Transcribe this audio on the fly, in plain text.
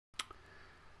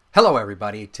Hello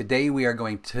everybody, today we are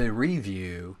going to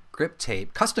review grip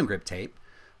tape, custom grip tape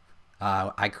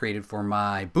I created for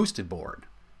my boosted board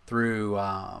through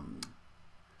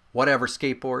Whatever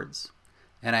Skateboards,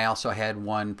 and I also had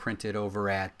one printed over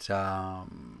at, what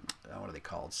are they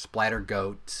called, Splatter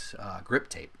Goat grip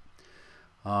tape.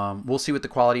 We'll see what the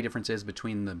quality difference is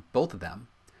between both of them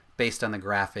based on the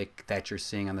graphic that you're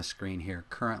seeing on the screen here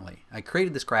currently. I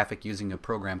created this graphic using a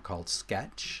program called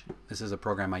Sketch. This is a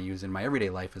program I use in my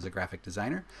everyday life as a graphic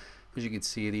designer. As you can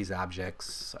see, these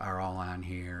objects are all on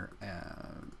here.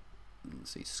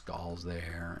 Let's see, skulls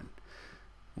there. And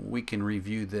we can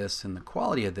review this and the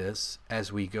quality of this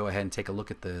as we go ahead and take a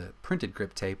look at the printed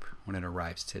grip tape when it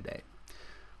arrives today.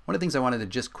 One of the things I wanted to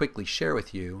just quickly share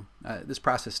with you, this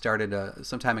process started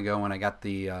some time ago when I got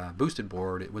the boosted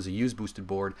board. It was a used boosted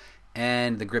board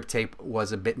and the grip tape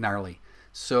was a bit gnarly.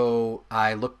 So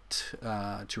I looked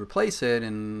to replace it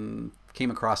and came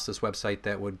across this website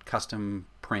that would custom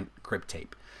print grip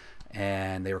tape.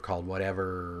 And they were called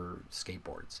Whatever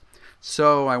Skateboards.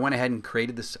 So I went ahead and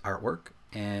created this artwork,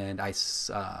 and I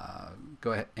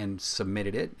go ahead and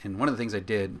submitted it. And one of the things I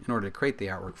did in order to create the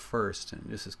artwork first, and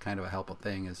this is kind of a helpful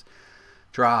thing, is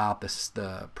draw out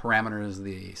the parameters,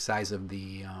 the size of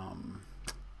the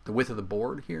width of the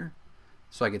board here,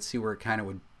 so I could see where it kind of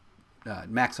would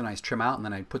maximize trim out, and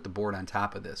then I'd put the board on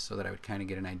top of this so that I would kind of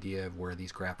get an idea of where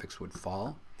these graphics would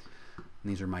fall. And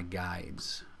these are my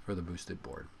guides for the boosted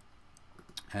board.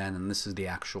 And then this is the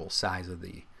actual size of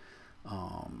the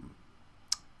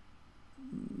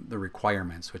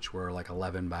requirements, which were like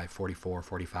 11 by 44,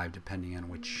 45, depending on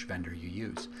which vendor you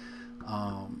use.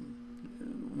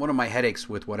 One of my headaches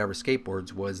with Whatever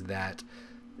Skateboards was that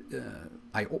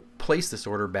I placed this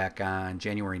order back on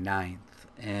January 9th,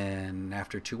 and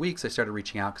after 2 weeks I started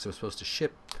reaching out because it was supposed to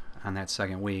ship on that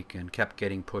second week and kept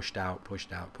getting pushed out.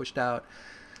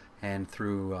 And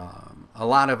through a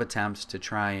lot of attempts to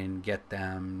try and get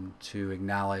them to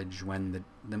acknowledge when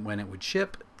it would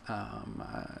ship,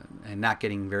 and not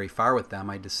getting very far with them,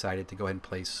 I decided to go ahead and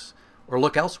place or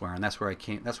look elsewhere, and that's when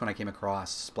I came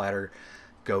across Splatter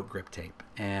Goat grip tape,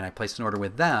 and I placed an order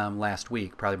with them last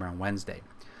week, probably around Wednesday.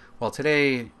 Well,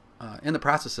 today, in the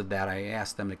process of that, I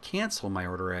asked them to cancel my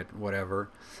order at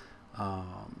Whatever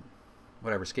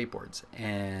Skateboards,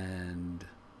 and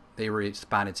they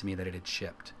responded to me that it had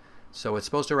shipped. So it's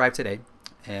supposed to arrive today,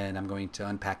 and I'm going to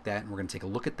unpack that, and we're going to take a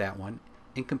look at that one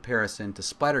in comparison to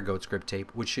Splatter Goat's grip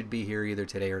tape, which should be here either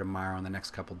today or tomorrow in the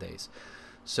next couple days.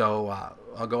 So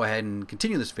I'll go ahead and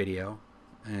continue this video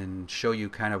and show you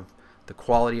kind of the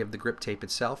quality of the grip tape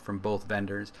itself from both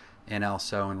vendors, and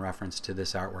also in reference to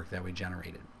this artwork that we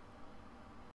generated.